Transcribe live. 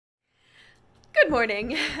Good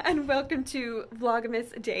morning and welcome to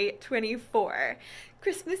Vlogmas day 24,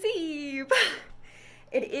 Christmas Eve.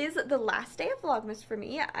 It is the last day of Vlogmas for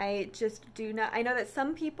me. I know that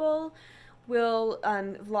some people will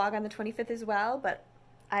vlog on the 25th as well, but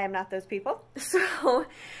I am not those people. So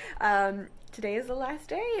today is the last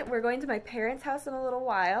day. We're going to my parents' house in a little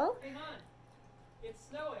while. Hang on, it's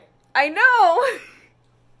snowing. I know!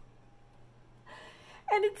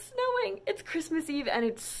 And it's snowing. It's Christmas Eve and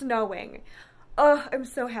it's snowing. Oh, I'm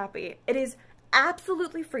so happy. It is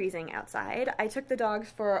absolutely freezing outside. I took the dogs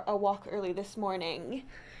for a walk early this morning.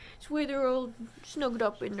 It's where they're all snugged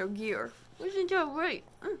up in their gear. Isn't that right?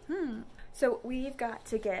 So we've got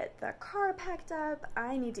to get the car packed up.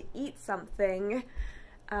 I need to eat something.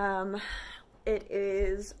 It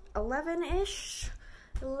is 11-ish.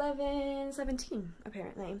 11:17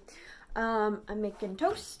 apparently. I'm making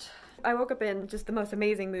toast. I woke up in just the most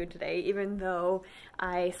amazing mood today, even though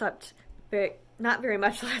I slept not very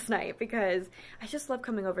much last night, because I just love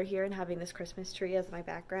coming over here and having this Christmas tree as my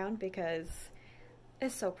background because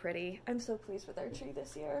it's so pretty. I'm so pleased with our tree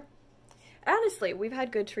this year. Honestly, we've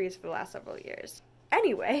had good trees for the last several years.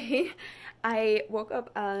 Anyway, I woke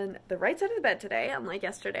up on the right side of the bed today, unlike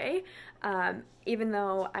yesterday, even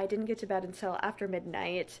though I didn't get to bed until after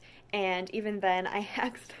midnight, and even then I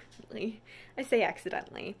accidentally,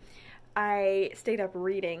 I stayed up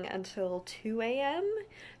reading until 2 a.m.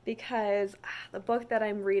 because the book that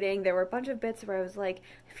I'm reading, there were a bunch of bits where I was like,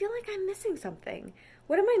 I feel like I'm missing something.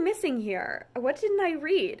 What am I missing here? What didn't I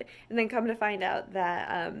read? And then come to find out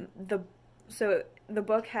that the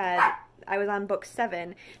book had, I was on book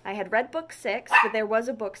 7. I had read book 6, but there was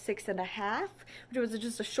a book 6.5, which was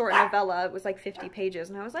just a short novella. It was like 50 pages,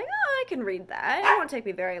 and I was like, oh, I can read that. It won't take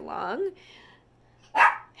me very long.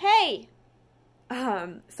 Hey!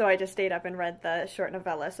 So I just stayed up and read the short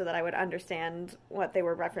novella so that I would understand what they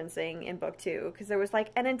were referencing in book 2, because there was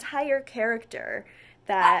like an entire character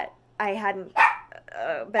that I hadn't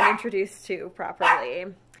been introduced to properly.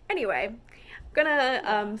 Anyway, I'm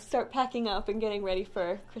gonna start packing up and getting ready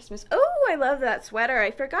for Christmas. Oh, I love that sweater.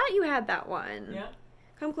 I forgot you had that one. Yeah.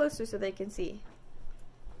 Come closer so they can see.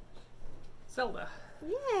 Zelda.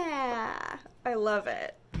 Yeah, I love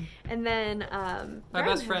it. And then my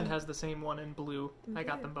best friend has the same one in blue. I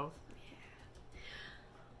got them both.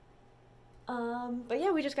 Yeah. But yeah,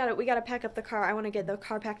 we gotta pack up the car. I want to get the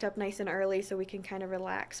car packed up nice and early so we can kind of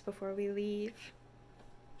relax before we leave.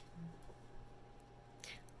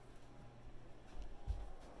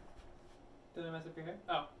 Did I mess up your hair?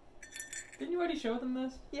 Oh. Didn't you already show them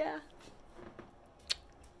this? Yeah.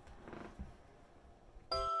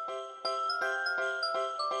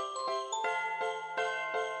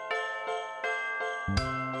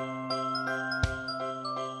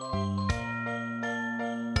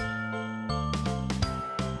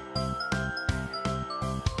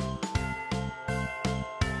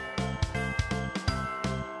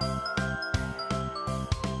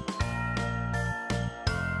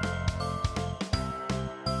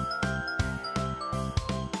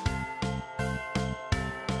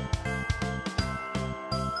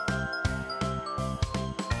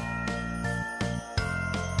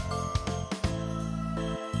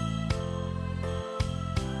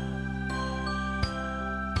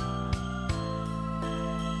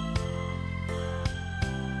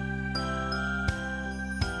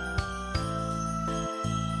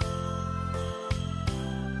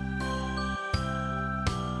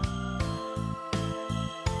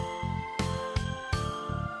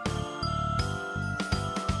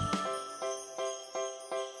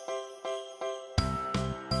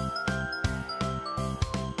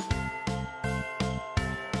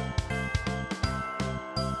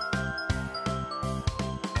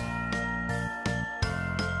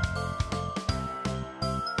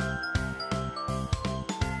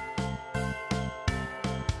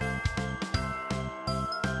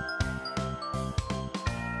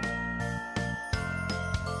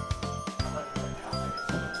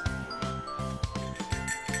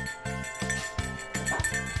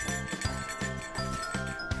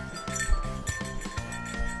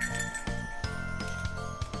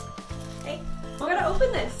 We gotta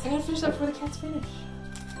open this. I gotta finish that before the cats finish.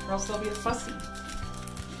 Or else they'll be fussy.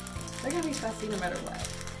 They're gonna be fussy no matter what.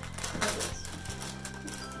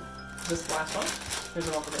 This last one? There's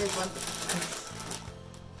an open. There's one.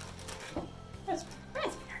 That's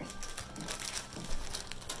raspberry.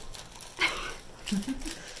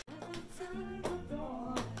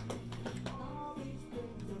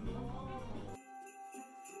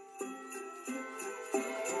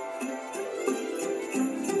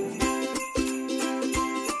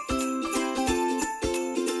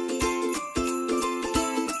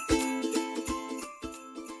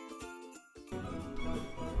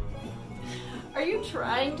 Are you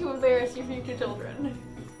trying to embarrass your future children?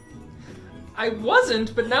 I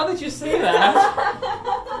wasn't, but now that you say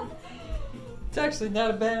that, it's actually not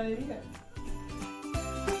a bad idea.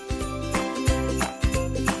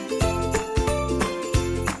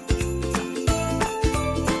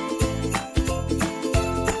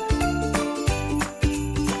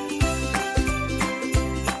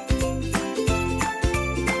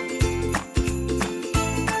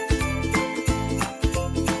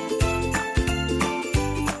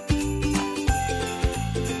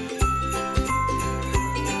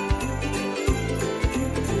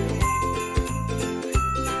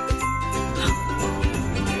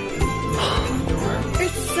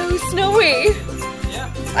 Snowy.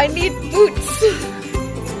 Yeah. I need boots.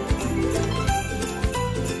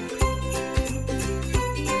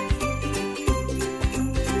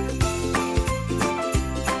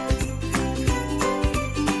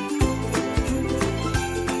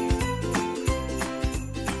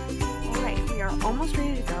 Alright, we are almost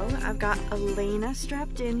ready to go. I've got Elena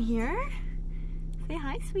strapped in here. Say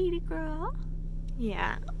hi, sweetie girl.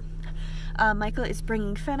 Yeah. Michael is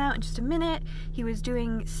bringing Finn out in just a minute. He was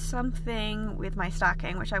doing something with my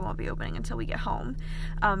stocking, which I won't be opening until we get home.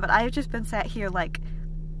 But I've just been sat here like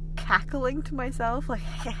cackling to myself, like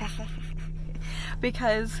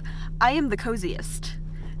because I am the coziest.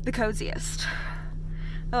 The coziest.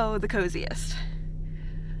 Oh, the coziest.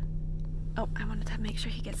 Oh, I wanted to make sure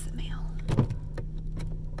he gets the mail.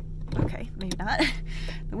 Okay, maybe not.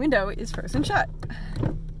 The window is frozen shut.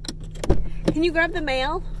 Can you grab the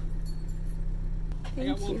mail? I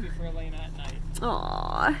got Wolfie for Elena at night.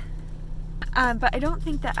 Aww. But I don't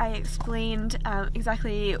think that I explained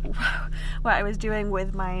exactly what I was doing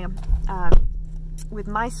with my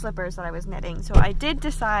slippers that I was knitting. So I did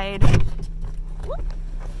decide,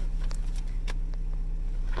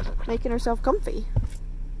 making herself comfy.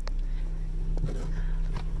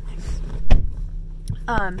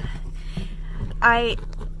 I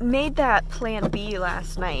made that plan B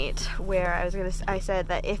last night where I said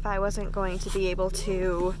that if I wasn't going to be able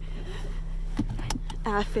to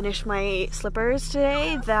finish my slippers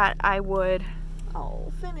today, that I would...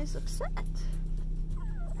 Oh, Finn is upset.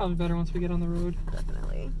 Probably better once we get on the road.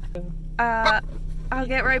 Definitely. I'll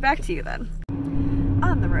get right back to you then.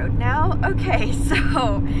 On the road now. Okay,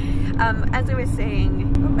 so as I was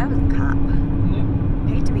saying, oh, that was a cop.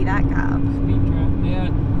 Yeah. Hate to be that cop. Speed trap. Yeah.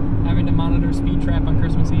 Having to monitor speed trap on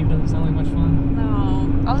Christmas Eve doesn't sound like much fun.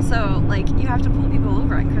 No. Also, like, you have to pull people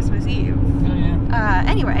over on Christmas Eve. Oh, yeah.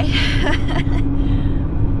 Anyway.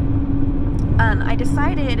 I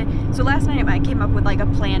decided, so last night I came up with like a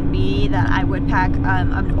plan B that I would pack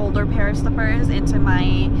an older pair of slippers into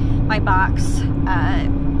my box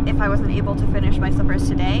if I wasn't able to finish my slippers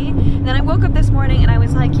today. And then I woke up this morning and I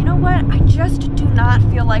was like, you know what? I just do not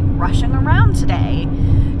feel like rushing around today.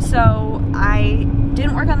 So I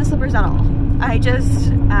didn't work on the slippers at all. I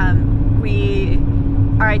just,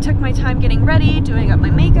 I took my time getting ready, doing up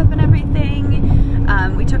my makeup and everything.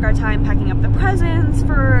 We took our time packing up the presents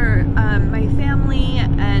for my family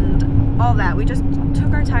and all that. We just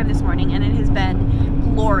took our time this morning and it has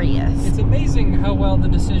been glorious. It's amazing how well the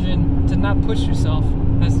decision to not push yourself,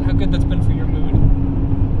 how good that's been for your mood.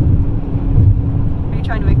 Are you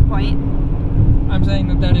trying to make a point? I'm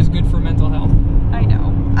saying that is good for mental health. I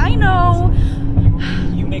know. I know!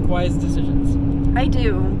 You make wise decisions. I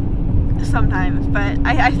do. Sometimes, but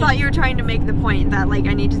I thought you were trying to make the point that like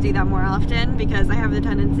I need to do that more often because I have the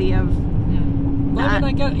tendency of Well, I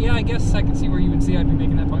mean, I guess I can see where you would see I'd be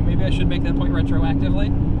making that point. Maybe I should make that point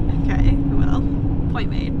retroactively. Okay, well,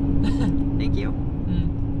 point made. Thank you.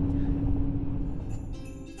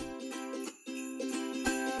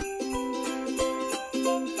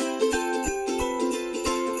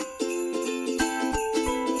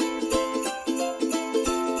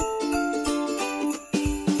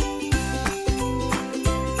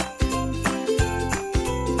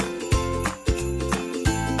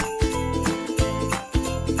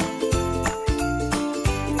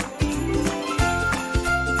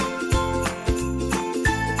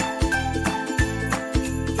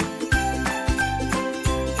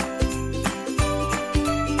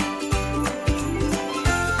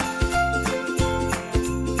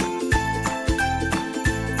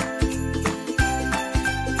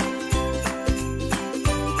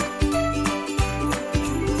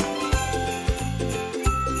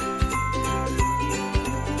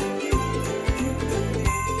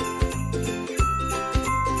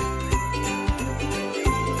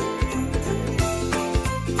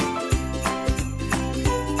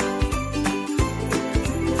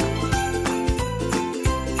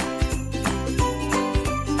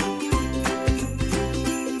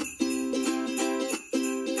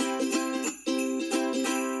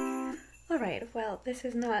 well, this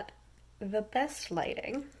is not the best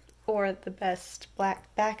lighting or the best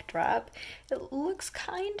black backdrop. It looks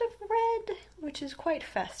kind of red, which is quite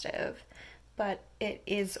festive, but it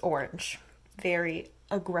is orange, very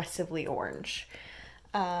aggressively orange.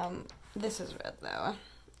 This is red though.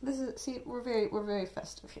 This is, see, we're very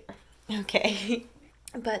festive here. Okay.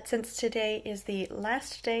 But since today is the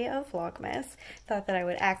last day of Vlogmas, thought that I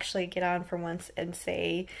would actually get on for once and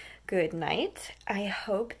say good night. I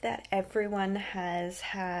hope that everyone has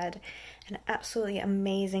had an absolutely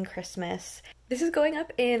amazing Christmas. This is going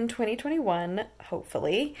up in 2021,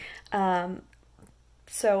 hopefully.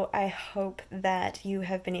 So I hope that you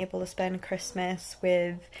have been able to spend Christmas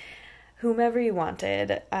with whomever you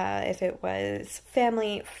wanted. If it was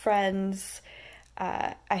family, friends,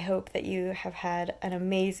 I hope that you have had an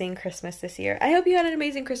amazing Christmas this year. I hope you had an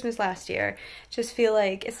amazing Christmas last year. Just feel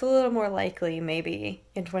like it's a little more likely maybe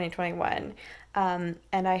in 2021. And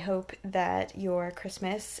I hope that your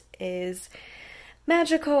Christmas is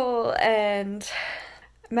magical and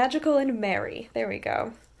merry. There we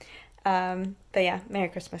go. But yeah, Merry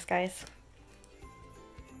Christmas, guys.